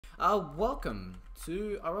Welcome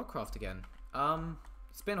to RLCraft again.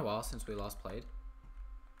 It's been a while since we last played.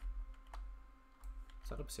 Is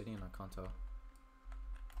that obsidian? I can't tell.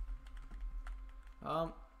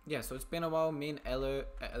 Yeah, so it's been a while. Me and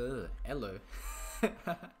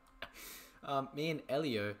me and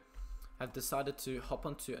Elio have decided to hop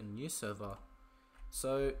onto a new server.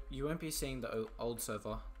 So you won't be seeing the old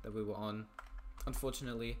server that we were on,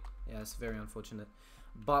 unfortunately. Yeah, it's very unfortunate.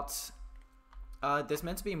 But there's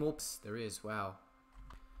meant to be more. There is. Wow.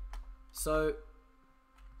 So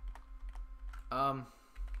oh,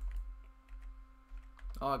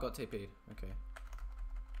 I got TP'd. Okay.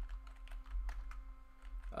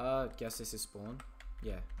 Guess this is spawn.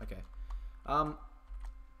 Yeah. Okay.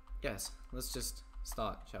 Yes. Let's just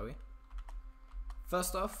start, shall we?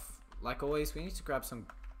 First off, like always, we need to grab some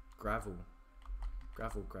gravel.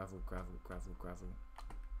 Gravel.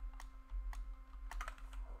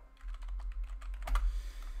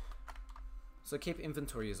 So keep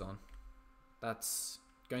inventories on. That's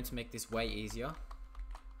going to make this way easier.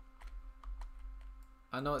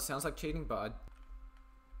 I know it sounds like cheating, but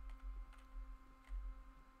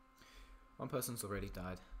one person's already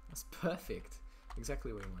died. That's perfect.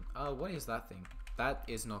 Exactly what you want. Oh, what is that thing? That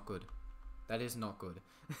is not good. That is not good.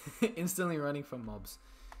 Instantly running from mobs.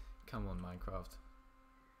 Come on, Minecraft.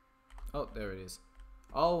 Oh, there it is.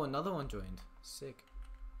 Oh, another one joined. Sick.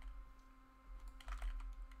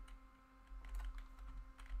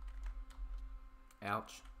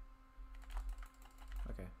 Ouch.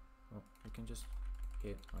 Okay. Well, we can just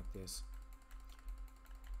hit like this.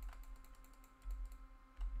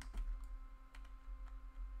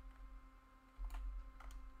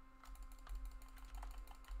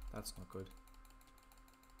 That's not good.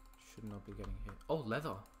 Should not be getting hit. Oh,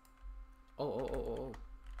 leather. Oh.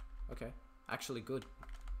 Okay. Actually good.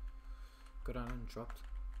 Good iron dropped.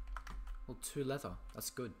 Well, 2 leather.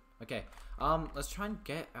 That's good. Okay. Let's try and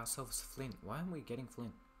get ourselves flint. Why aren't we getting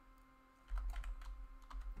flint?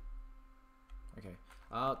 Okay.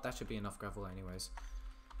 That should be enough gravel anyways.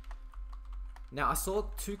 Now, I saw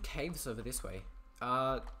 2 caves over this way.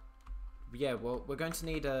 Yeah, well, we're going to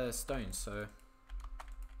need stone, so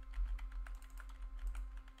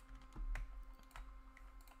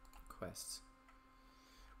quests.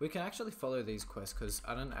 We can actually follow these quests because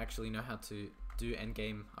I don't actually know how to do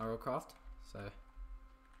endgame RLCraft, so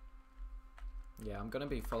yeah, I'm gonna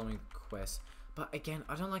be following quests. But again,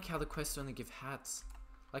 I don't like how the quests only give hats.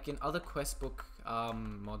 Like in other quest book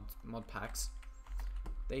mod packs,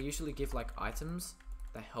 they usually give like items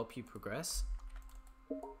that help you progress.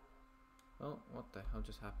 Oh, what the hell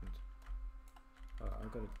just happened? Oh, I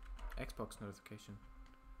got an Xbox notification.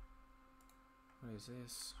 What is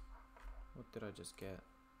this? What did I just get?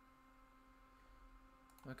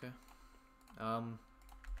 Okay.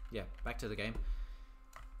 Yeah, back to the game.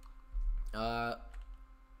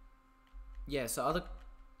 Yeah, so other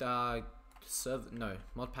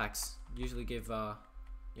mod packs usually give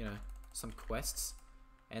you know, some quests,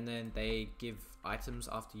 and then they give items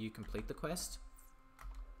after you complete the quest.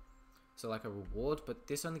 So like a reward, but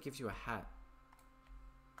this only gives you a hat.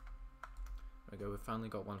 There we go, we finally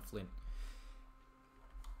got 1 flint.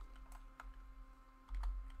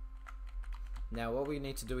 Now what we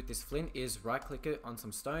need to do with this flint is right click it on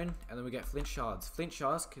some stone and then we get flint shards. Flint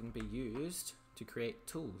shards can be used to create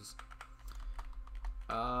tools.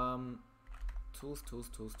 Tools.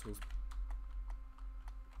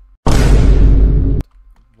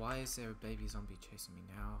 Why is there a baby zombie chasing me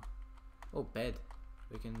now? Oh, bed.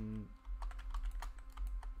 We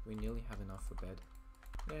nearly have enough for bed.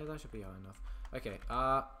 Yeah, that should be enough. Okay,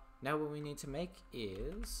 now what we need to make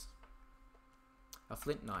is a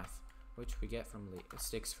flint knife, which we get from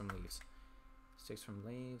sticks from leaves. Sticks from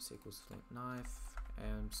leaves equals flint knife. And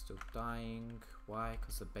I'm still dying. Why?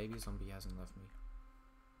 Because the baby zombie hasn't left me.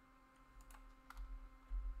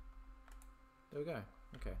 There we go.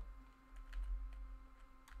 Okay.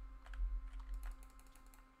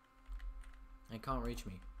 It can't reach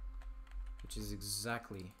me, which is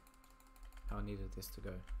exactly how I needed this to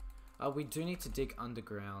go. We do need to dig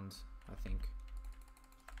underground, I think.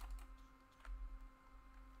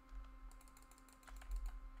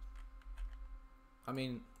 I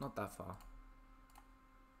mean, not that far.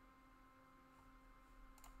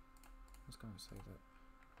 I was going to say that.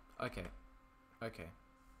 Okay.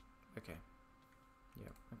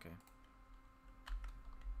 Yeah, okay.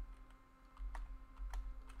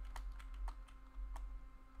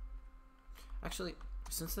 Actually,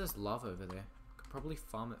 since there's lava over there, I could probably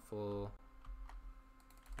farm it for,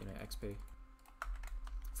 you know, XP.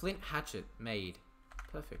 Flint hatchet made.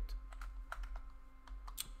 Perfect.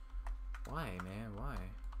 Why, man?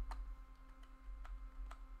 Why?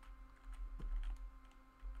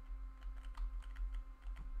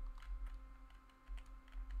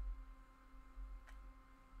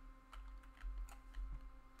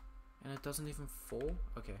 And it doesn't even fall?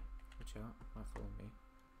 Okay, watch out, might fall on me.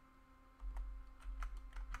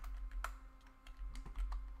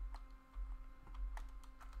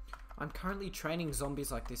 I'm currently training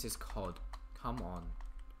zombies like this is COD. Come on.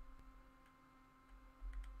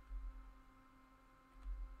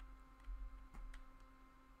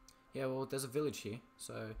 Yeah, well, there's a village here,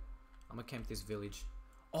 so I'm gonna camp this village.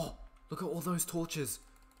 Oh, look at all those torches.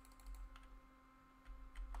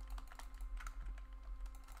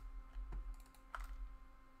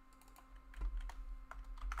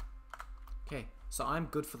 Okay, so I'm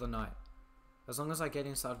good for the night. As long as I get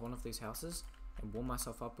inside one of these houses and warm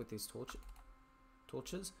myself up with these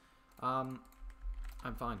torches, I'm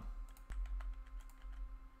fine.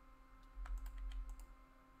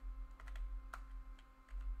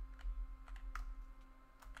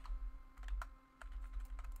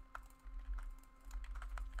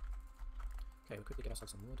 Okay, we'll quickly get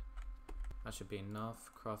ourselves some wood. That should be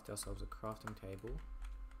enough. Craft ourselves a crafting table.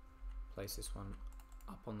 Place this one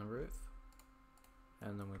up on the roof.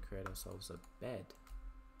 And then we create ourselves a bed.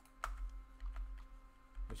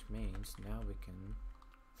 Which means now we can...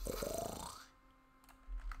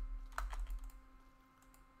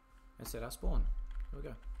 and set our spawn. Here we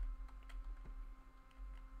go.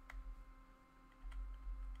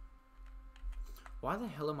 Why the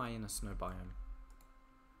hell am I in a snow biome?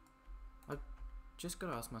 I just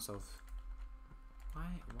gotta ask myself, why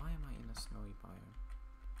am I in a snowy biome?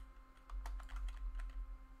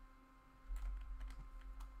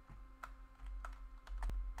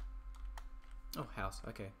 Oh, house,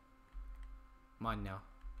 okay. Mine now.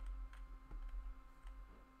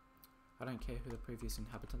 I don't care who the previous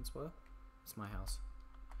inhabitants were. It's my house.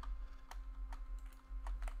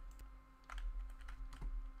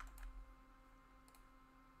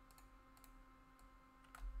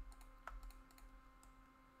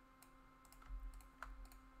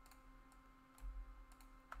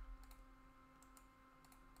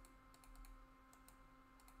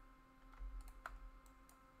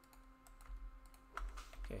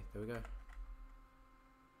 Okay, there we go.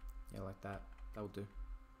 Yeah, like that. That'll do.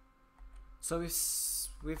 So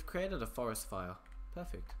we've created a forest fire.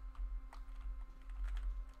 Perfect.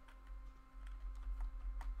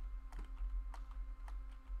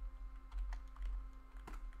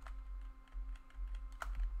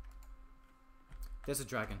 There's a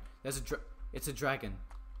dragon. It's a dragon.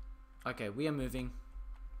 Okay, we are moving.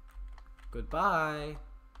 Goodbye.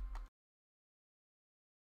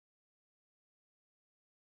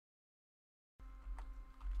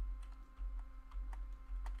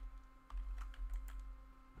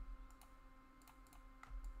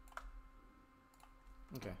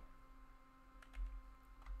 Okay.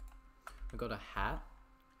 We got a hat.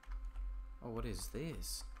 Oh, what is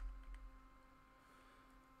this?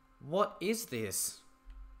 What is this?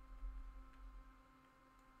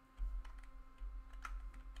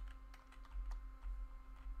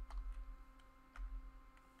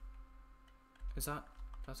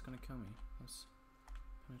 That's gonna kill me. That's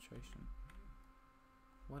penetration.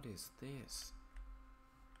 What is this?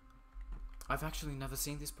 I've actually never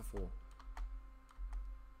seen this before.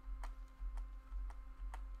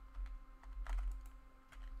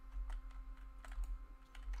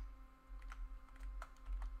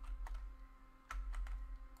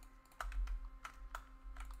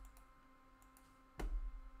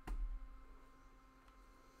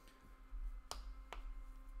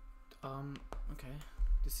 Okay.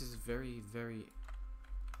 This is very, very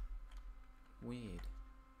weird.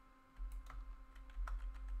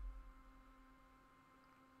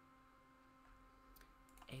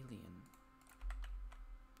 Alien.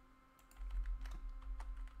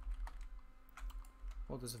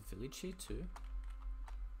 Oh, there's a village here too.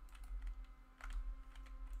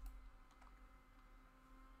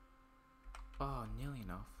 Oh, nearly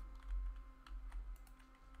enough.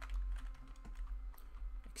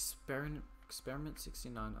 Experiment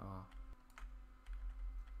 69R.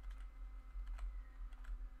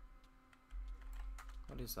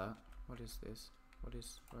 What is that? What is this?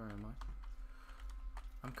 Where am I?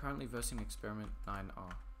 I'm currently versing experiment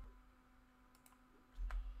 9R.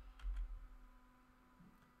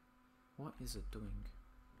 What is it doing?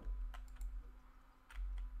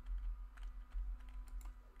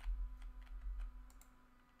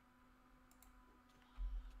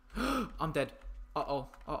 I'm dead. Uh-oh,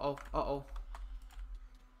 uh-oh, uh-oh.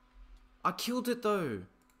 I killed it though.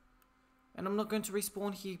 And I'm not going to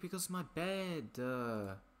respawn here because my bed.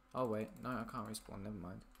 Oh wait, no, I can't respawn, never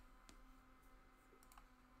mind.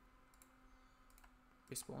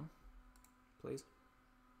 Respawn, please.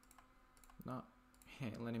 Not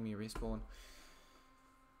letting me respawn.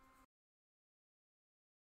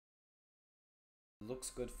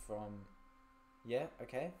 Looks good from... Yeah,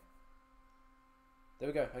 okay. There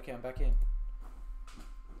we go. Okay, I'm back in.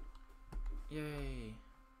 Yay.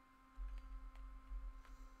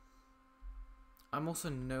 I'm also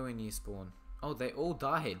nowhere near spawn. Oh, they all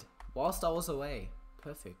died whilst I was away.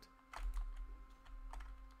 Perfect.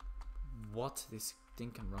 What? This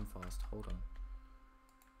thing can run fast. Hold on.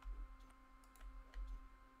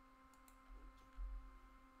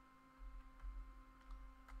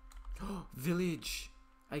 Village!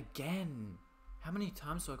 Again! How many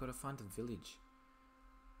times do I gotta find the village?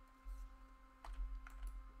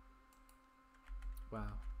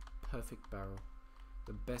 Wow. Perfect barrel.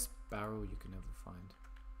 The best barrel you can ever find.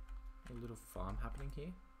 A little farm happening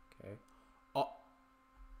here. Okay. Oh!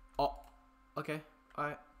 Oh! Okay.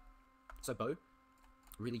 Alright. So bow,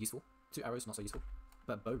 really useful. 2 arrows, not so useful.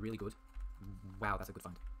 But bow, really good. Wow, that's a good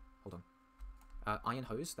find. Hold on. Iron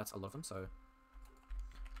hose, that's a lot of them, so...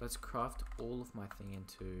 Let's craft all of my thing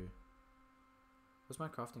into... Where's my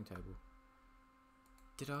crafting table?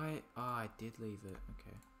 Did I... Ah, I did leave it.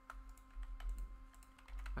 Okay.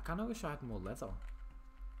 I kinda wish I had more leather.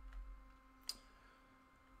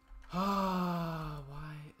 Ah,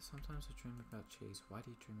 why? Sometimes I dream about cheese. Why do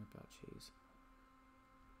you dream about cheese?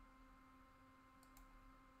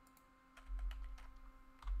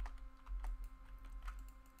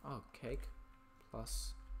 Oh, cake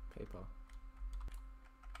plus paper.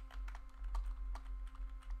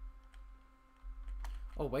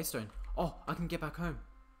 Oh, waystone. Oh, I can get back home.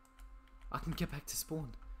 I can get back to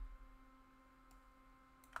spawn.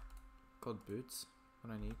 God boots.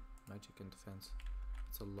 What I need? Magic and defense.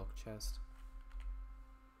 It's a locked chest.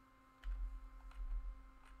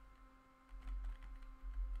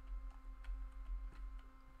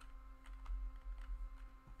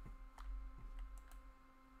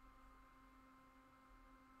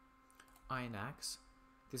 Iron axe.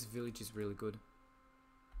 This village is really good.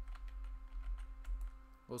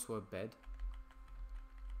 Also a bed.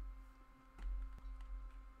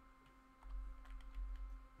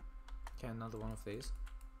 Okay, another one of these.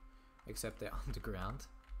 Except they're underground.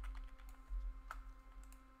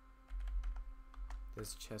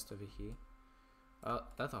 There's a chest over here.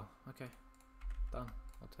 Leather. Okay. Done.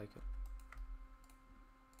 I'll take it.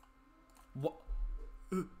 What?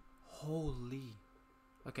 Holy.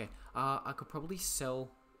 Okay. I could probably sell...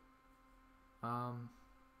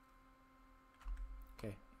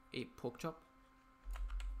 Okay. Eat pork chop.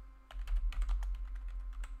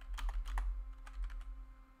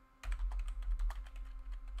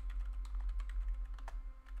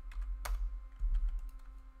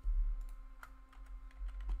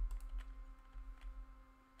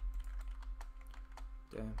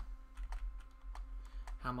 Damn.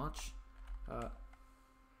 How much? How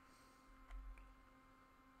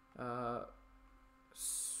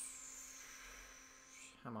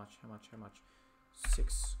much?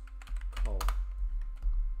 6 coal.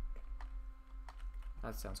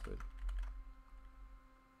 That sounds good.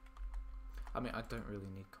 I mean, I don't really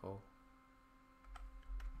need coal.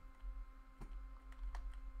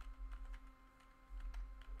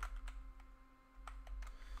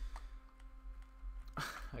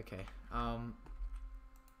 Okay.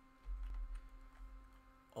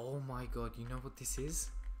 Oh my god, you know what this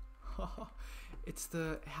is? It's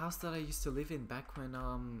the house that I used to live in back when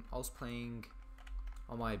I was playing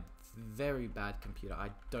on my very bad computer. I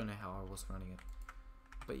don't know how I was running it.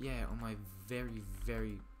 But yeah, on my very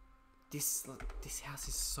this house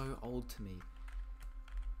is so old to me.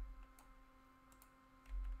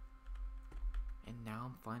 And now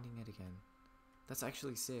I'm finding it again. That's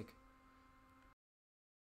actually sick.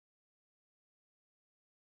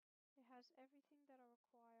 It has everything that I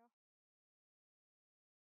require.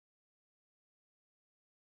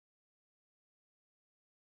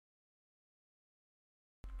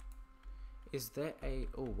 Is there a...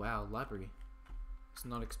 Oh wow, library. I was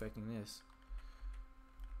not expecting this.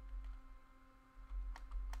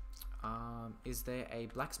 Is there a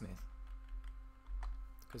blacksmith?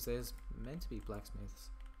 Because there's meant to be blacksmiths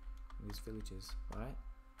in these villages, right?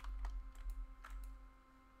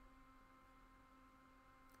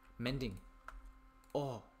 Mending.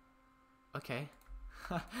 Oh. Okay.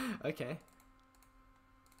 Okay.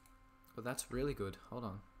 Well, that's really good. Hold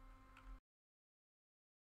on.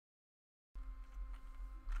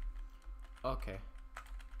 Okay.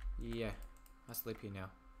 Yeah. I sleep here now.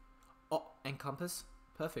 Oh, and compass.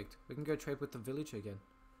 Perfect. We can go trade with the villager again.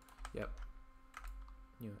 Yep.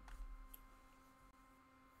 Knew it.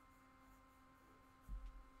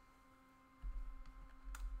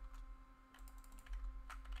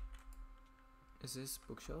 Is this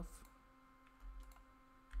bookshelf?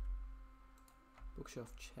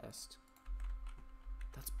 Bookshelf chest.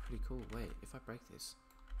 That's pretty cool. Wait, if I break this,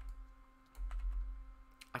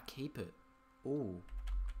 I keep it. Ooh.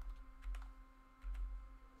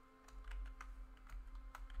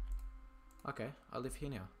 Okay, I live here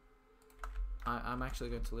now. I'm actually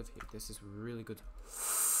going to live here. This is really good.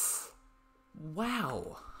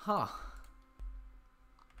 Wow. Huh.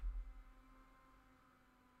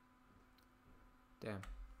 Damn.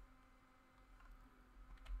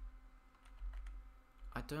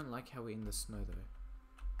 I don't like how we're in the snow though.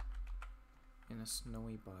 In a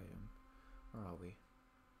snowy biome. Where are we?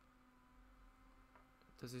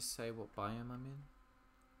 Does this say what biome I'm in?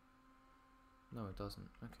 No, it doesn't.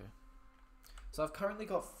 Okay. So I've currently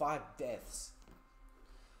got 5 deaths.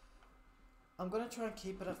 I'm gonna try and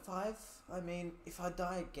keep it at 5. I mean, if I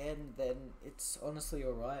die again, then it's honestly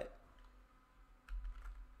alright.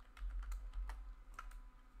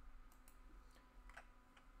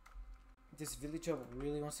 This villager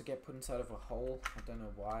really wants to get put inside of a hole. I don't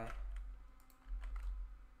know why.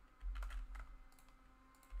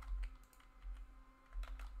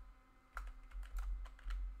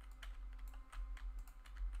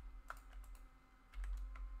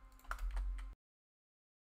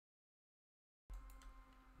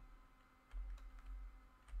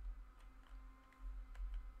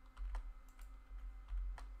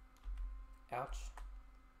 Ouch.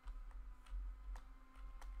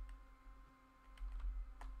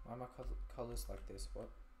 Why are my colors like this? What?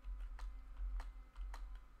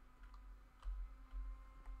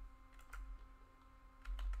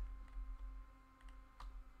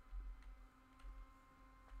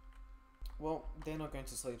 Well, they're not going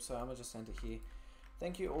to sleep, so I'm gonna just end it here.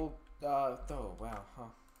 Thank you all. Oh, wow. Huh.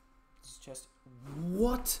 This is just...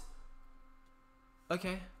 What?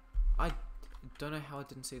 Okay. I don't know how I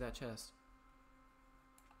didn't see that chest.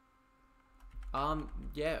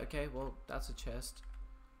 Yeah, okay, well, that's a chest.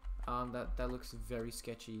 That looks very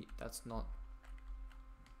sketchy. That's not...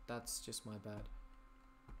 That's just my bad.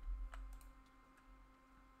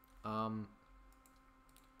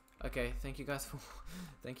 Okay, thank you guys for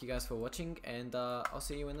thank you guys for watching, and I'll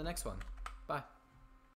see you in the next one. Bye.